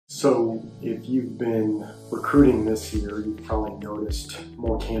So if you've been recruiting this year, you've probably noticed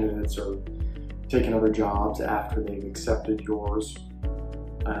more candidates are taking other jobs after they've accepted yours,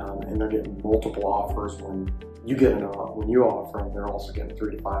 and they're getting multiple offers. When you offer them, they're also getting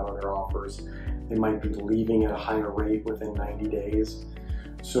 3 to 5 other offers. They might be leaving at a higher rate within 90 days.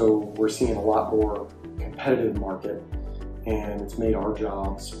 So we're seeing a lot more competitive market, and it's made our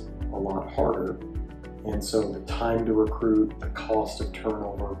jobs a lot harder. And so the time to recruit, the cost of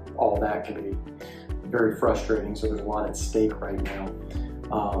turnover, all that can be very frustrating. So there's a lot at stake right now.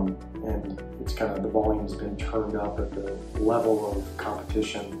 And it's kind of, the volume's been turned up at the level of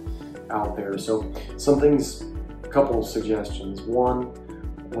competition out there. So a couple of suggestions. One,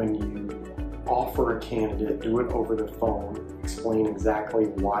 when you offer a candidate, do it over the phone. Explain exactly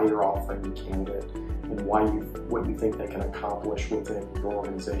why you're offering the candidate and what you think they can accomplish within your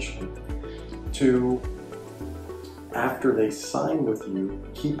organization. 2, after they sign with you,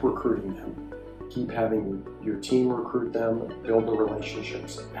 keep recruiting them. Keep having your team recruit them, build the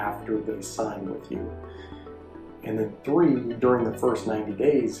relationships after they sign with you. And then 3, during the first 90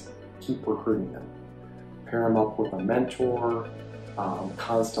 days, keep recruiting them. Pair them up with a mentor,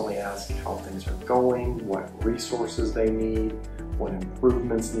 constantly ask how things are going, what resources they need, what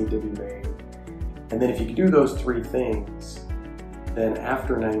improvements need to be made. And then if you can do those 3 things, then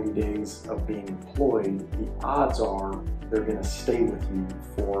after 90 days of being employed, the odds are they're going to stay with you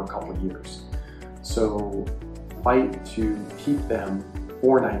for a couple of years. So fight to keep them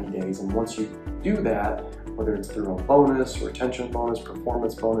for 90 days. And once you do that, whether it's through a bonus, retention bonus,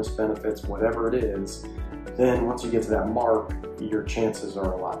 performance bonus, benefits, whatever it is, then once you get to that mark, your chances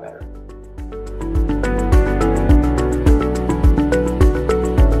are a lot better.